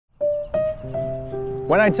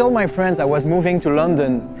When I told my friends I was moving to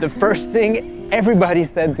London, the first thing everybody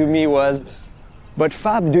said to me was, "But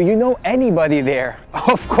Fab, do you know anybody there?"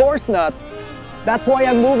 Of course not. That's why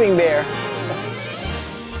I'm moving there.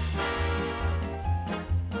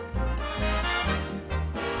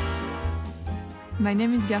 My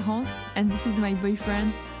name is Garance and this is my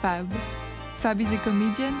boyfriend, Fab. Fab is a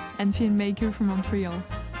comedian and filmmaker from Montreal.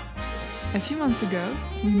 A few months ago,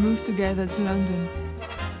 we moved together to London.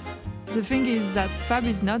 The thing is that Fab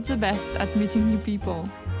is not the best at meeting new people.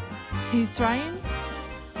 He's trying,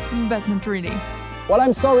 but not really. Well,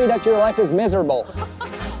 I'm sorry that your life is miserable.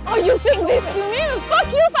 Oh, you think this to me?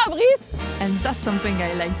 Fuck you, Fabrice! And that's something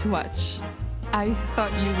I like to watch. I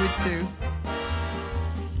thought you would too.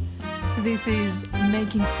 This is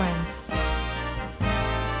Making Friends.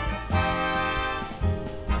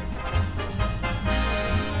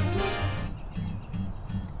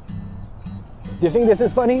 Do you think this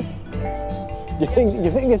is funny? You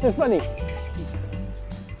think this is funny?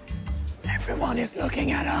 Everyone is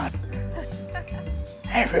looking at us.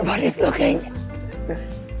 Everybody's looking.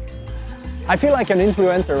 I feel like an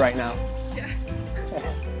influencer right now.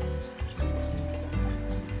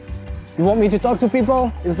 You want me to talk to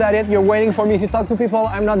people? Is that it? You're waiting for me to talk to people?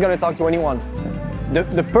 I'm not gonna talk to anyone.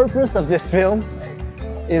 The purpose of this film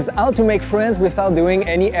is how to make friends without doing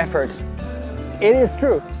any effort. It is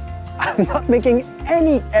true. I'm not making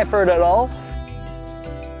any effort at all.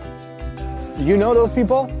 You know those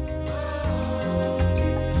people?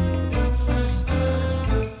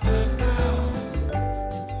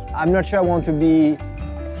 I'm not sure I want to be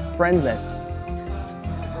friendless.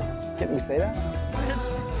 Can we say that?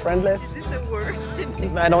 Friendless? Is this a word?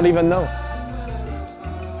 I don't even know.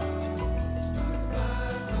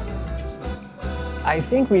 I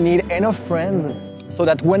think we need enough friends so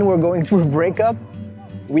that when we're going through a breakup,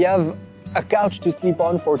 we have a couch to sleep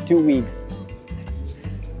on for 2 weeks.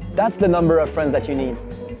 That's the number of friends that you need.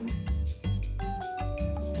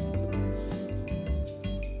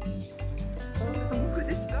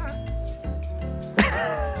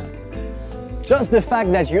 Just the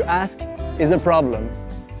fact that you ask is a problem.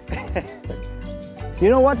 You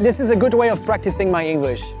know what? This is a good way of practicing my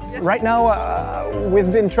English. Right now, we've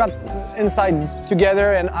been trapped inside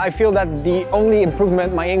together, and I feel that the only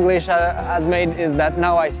improvement my English has made is that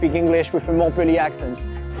now I speak English with a Montpellier accent,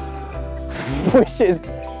 which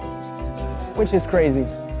is crazy.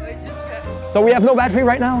 So we have no battery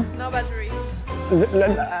right now? No battery.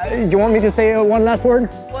 You want me to say one last word?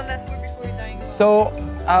 One last word before you're dying. So,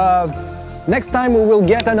 next time we will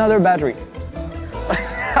get another battery.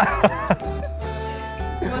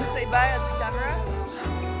 You want to say bye at the camera?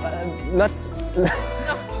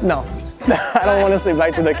 No. I don't want to say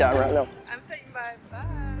bye to the camera, no.